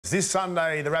This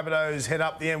Sunday, the Rabbitohs head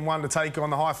up the M1 to take on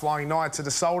the high-flying Knights at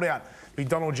a sold-out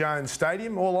McDonald Jones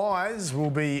Stadium. All eyes will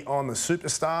be on the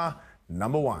superstar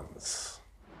number ones.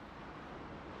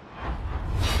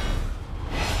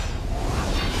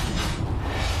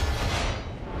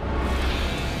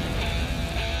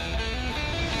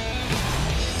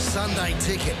 Sunday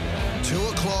ticket, 2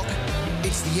 o'clock.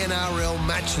 It's the NRL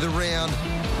Match of the Round,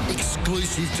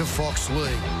 exclusive to Fox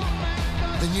League.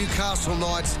 The Newcastle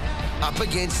Knights up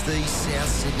against the South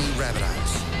Sydney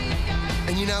Rabbitohs.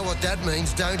 And you know what that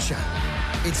means, don't you?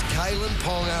 It's Kalyn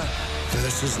Ponga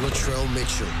versus Latrell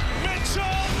Mitchell. Mitchell!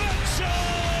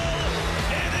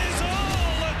 It is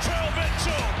all Latrell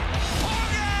Mitchell!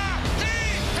 Ponga!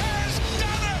 He has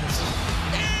done it!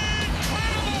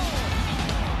 Incredible!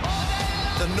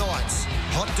 The Knights,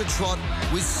 hot to trot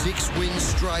with 6 wins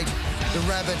straight. The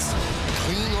Rabbits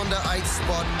clinging on to 8th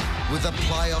spot with the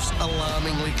playoffs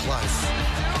alarmingly close.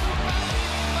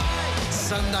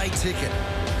 Sunday ticket,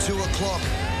 2 o'clock.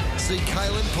 See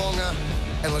Kalyn Ponga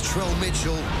and Latrell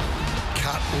Mitchell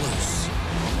cut loose.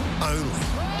 Only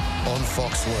on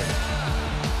Fox League.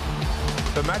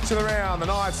 The match of the round, the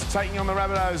Knights taking on the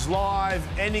Rabbitohs live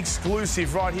and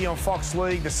exclusive right here on Fox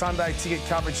League. The Sunday ticket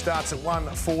coverage starts at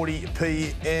 1:40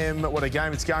 p.m. What a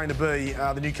game it's going to be.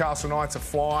 The Newcastle Knights are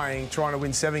flying, trying to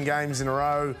win 7 games in a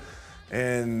row.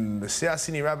 And the South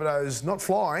Sydney Rabbitohs not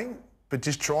flying, but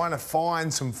just trying to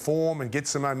find some form and get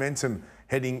some momentum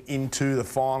heading into the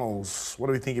finals. What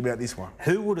do we think about this one?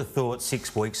 Who would have thought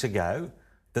 6 weeks ago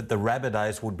that the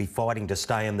Rabbitohs would be fighting to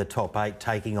stay in the top 8,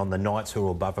 taking on the Knights who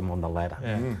are above them on the ladder?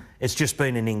 Yeah. It's just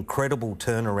been an incredible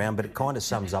turnaround, but it kind of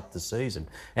sums up the season.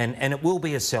 And it will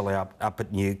be a sellout up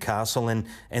at Newcastle, and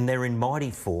they're in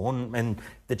mighty form, and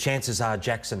the chances are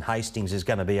Jackson Hastings is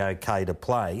going to be okay to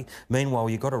play. Meanwhile,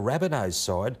 you've got a Rabbitohs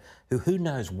side who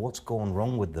knows what's gone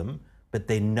wrong with them, but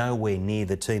they're nowhere near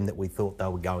the team that we thought they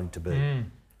were going to be.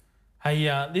 Hey,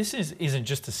 this isn't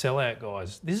just a sellout,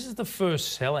 guys. This is the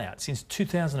first sellout since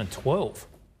 2012.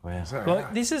 Wow.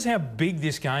 Like, this is how big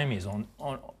this game is.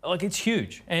 Like, it's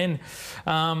huge. And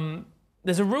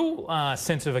there's a real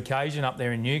sense of occasion up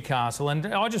there in Newcastle, and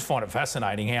I just find it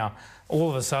fascinating how all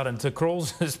of a sudden, to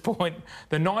Crawl's point,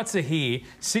 the Knights are here.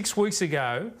 6 weeks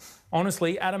ago,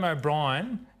 honestly, Adam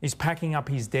O'Brien is packing up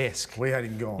his desk. We had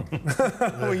him gone.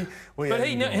 But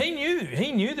he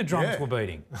knew the drums were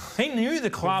beating. He knew the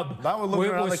club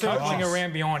were circling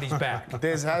around behind his back.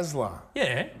 There's Hasler.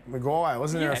 Yeah. Maguire,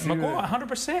 wasn't there? Yeah, Maguire,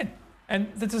 100%. And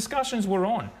the discussions were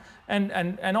on. And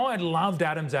I loved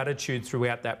Adam's attitude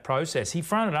throughout that process. He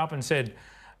fronted up and said,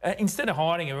 instead of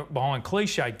hiding behind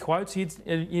cliched quotes, he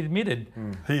admitted...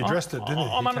 He addressed it, didn't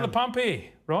he? I'm under the pump here,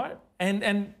 right?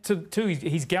 And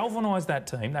he's galvanised that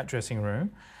team, that dressing room,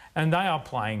 and they are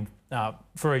playing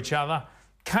for each other.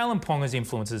 Kalyn Ponga's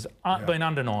influences have been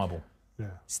undeniable. Yeah.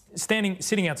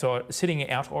 Sitting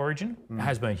out Origin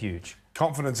has been huge.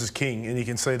 Confidence is king, and you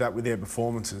can see that with their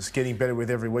performances. Getting better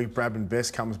with every week. Bradman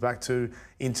Best comes back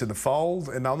into the fold,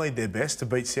 and they'll need their best to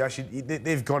beat South.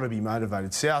 They've got to be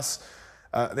motivated. South,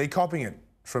 they're copying it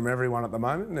from everyone at the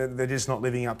moment. They're just not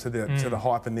living up to the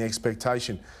hype and the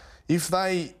expectation. If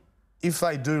they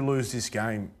do lose this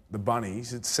game, the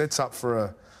Bunnies, it sets up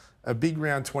for a big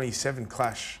round 27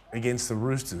 clash against the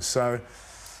Roosters. So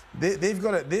they've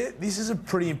got it. This is a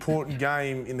pretty important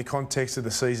game in the context of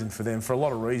the season for them for a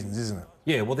lot of reasons, isn't it?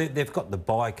 Yeah, well, they've got the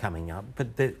bye coming up,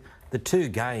 but the 2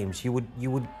 games you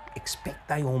would expect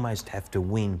they almost have to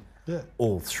win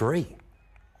all 3.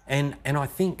 And I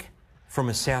think from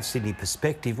a South Sydney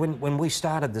perspective, when we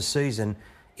started the season,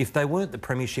 if they weren't the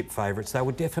premiership favourites, they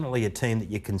were definitely a team that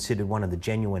you considered one of the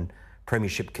genuine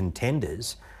premiership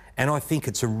contenders. And I think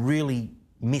it's a really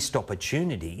missed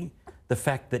opportunity, the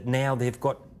fact that now they've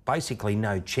got basically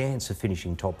no chance of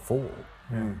finishing top 4.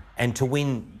 And to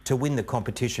win the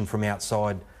competition from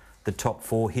outside the top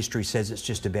 4, history says it's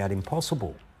just about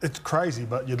impossible. It's crazy,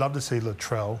 but you'd love to see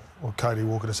Latrell or Cody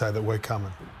Walker to say that we're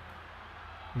coming.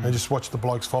 And just watch the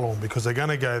blokes follow them, because they're going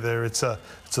to go there. It's a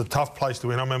tough place to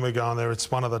win. I remember going there.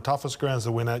 It's one of the toughest grounds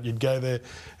to win at. You'd go there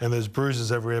and there's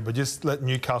bruises everywhere, but just let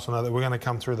Newcastle know that we're going to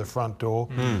come through the front door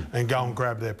and go and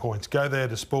grab their points. Go there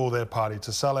to spoil their party. It's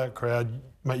a sellout crowd.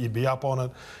 Mate, you'd be up on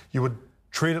it. You would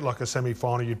treat it like a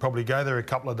semi-final. You'd probably go there a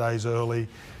couple of days early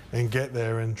and get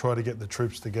there and try to get the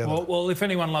troops together. Well, if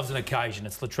anyone loves an occasion,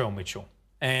 it's Latrell Mitchell.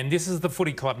 And this is the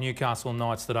footy club Newcastle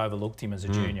Knights that overlooked him as a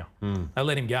junior. They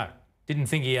let him go. Didn't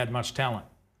think he had much talent.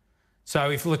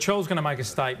 So if Latrell's going to make a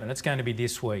statement, it's going to be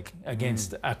this week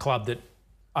against a club that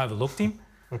overlooked him.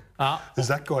 Is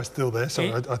that guy still there?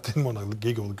 Sorry, I didn't want to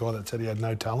giggle, the guy that said he had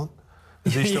no talent.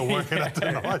 Is he still working at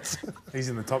the Knights? He's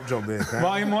in the top job there,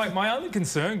 apparently. My only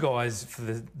concern, guys,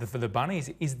 for the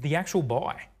Bunnies is the actual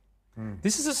bye.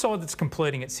 This is a side that's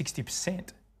completing at 60%.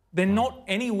 They're not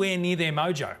anywhere near their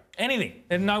mojo. Anything.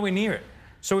 They're nowhere near it.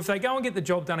 So if they go and get the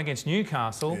job done against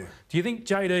Newcastle, do you think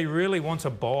JD really wants a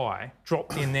bye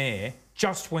dropped in there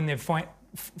just when they're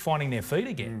finding their feet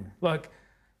again? Like,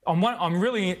 I'm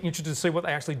really interested to see what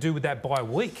they actually do with that bye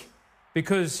week,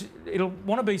 because it'll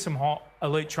want to be some hot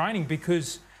elite training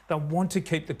because they'll want to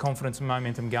keep the confidence and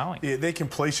momentum going. Yeah, their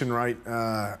completion rate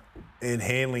and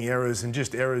handling errors and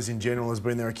just errors in general has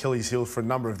been their Achilles heel for a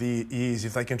number of years.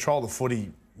 If they control the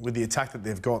footy with the attack that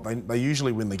they've got, they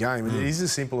usually win the game. And it is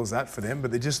as simple as that for them,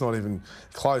 but they're just not even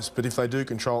close. But if they do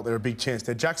control it, they're a big chance.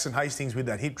 Now, Jackson Hastings with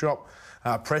that hip drop.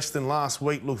 Preston last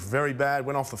week looked very bad,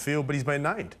 went off the field, but he's been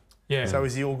named. Yeah. So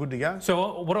is he all good to go?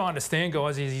 So what I understand,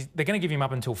 guys, is they're going to give him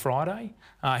up until Friday.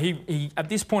 He at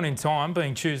this point in time,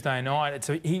 being Tuesday night,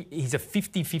 he's a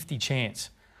 50-50 chance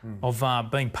of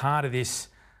being part of this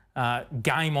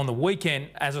game on the weekend.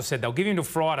 As I said, they'll give him till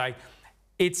Friday.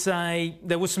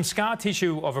 There was some scar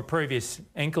tissue of a previous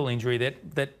ankle injury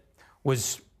that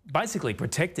was basically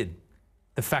protected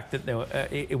the fact that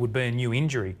it would be a new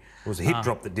injury. It was a hip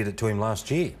drop that did it to him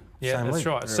last year. Yeah, that's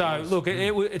right. So, look,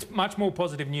 it's much more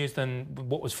positive news than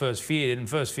what was first feared, and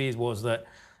first fears was that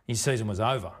his season was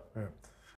over. Yeah.